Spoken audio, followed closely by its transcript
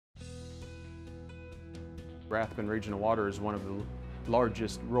Rathbun Regional Water is one of the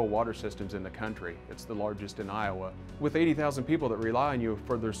largest rural water systems in the country. It's the largest in Iowa. With 80,000 people that rely on you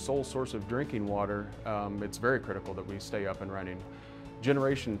for their sole source of drinking water, it's very critical that we stay up and running.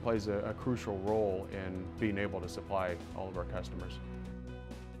 Generation plays a crucial role in being able to supply all of our customers.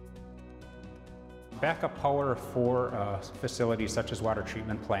 Backup power for facilities such as water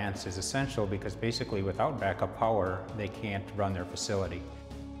treatment plants is essential because basically without backup power, they can't run their facility.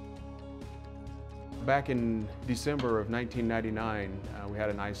 Back in December of 1999, we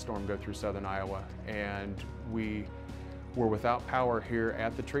had an ice storm go through southern Iowa, and we were without power here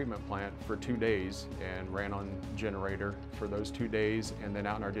at the treatment plant for 2 days and ran on generator for those 2 days, and then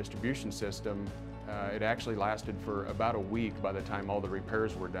out in our distribution system, it actually lasted for about a week by the time all the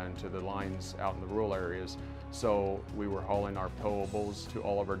repairs were done to the lines out in the rural areas. So we were hauling our towables to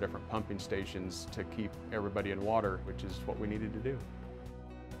all of our different pumping stations to keep everybody in water, which is what we needed to do.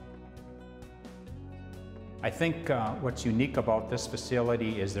 I think what's unique about this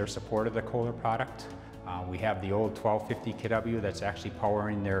facility is their support of the KOHLER product. We have the old 1250 kW that's actually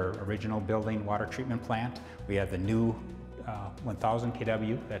powering their original building water treatment plant. We have the new 1000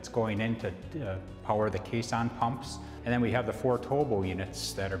 kW that's going in to power the caisson pumps. And then we have the 4 towable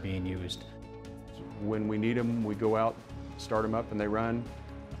units that are being used. When we need them, we go out, start them up, and they run.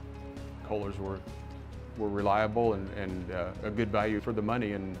 KOHLERs were reliable and a good value for the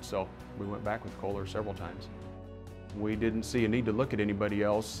money, and so we went back with KOHLER several times. We didn't see a need to look at anybody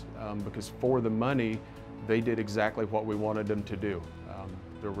else because for the money, they did exactly what we wanted them to do.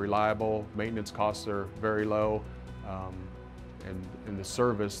 They're reliable, maintenance costs are very low, and the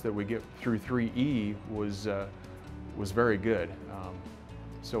service that we get through 3E was very good.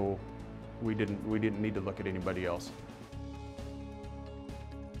 So we didn't need to look at anybody else.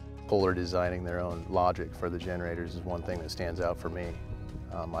 KOHLER designing their own logic for the generators is one thing that stands out for me.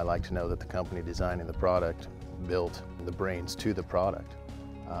 I like to know that the company designing the product built the brains to the product.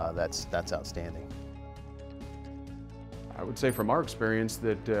 That's outstanding. I would say from our experience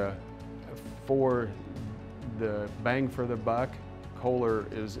that for the bang for the buck, KOHLER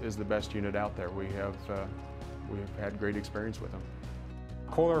is the best unit out there. We've had great experience with them.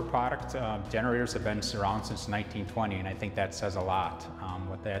 KOHLER product generators have been around since 1920, and I think that says a lot.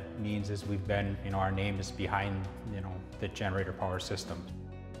 What that means is we've been, our name is behind, the generator power system.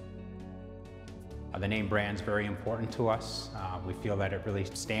 The name brand's very important to us. We feel that it really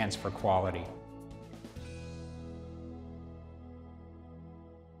stands for quality.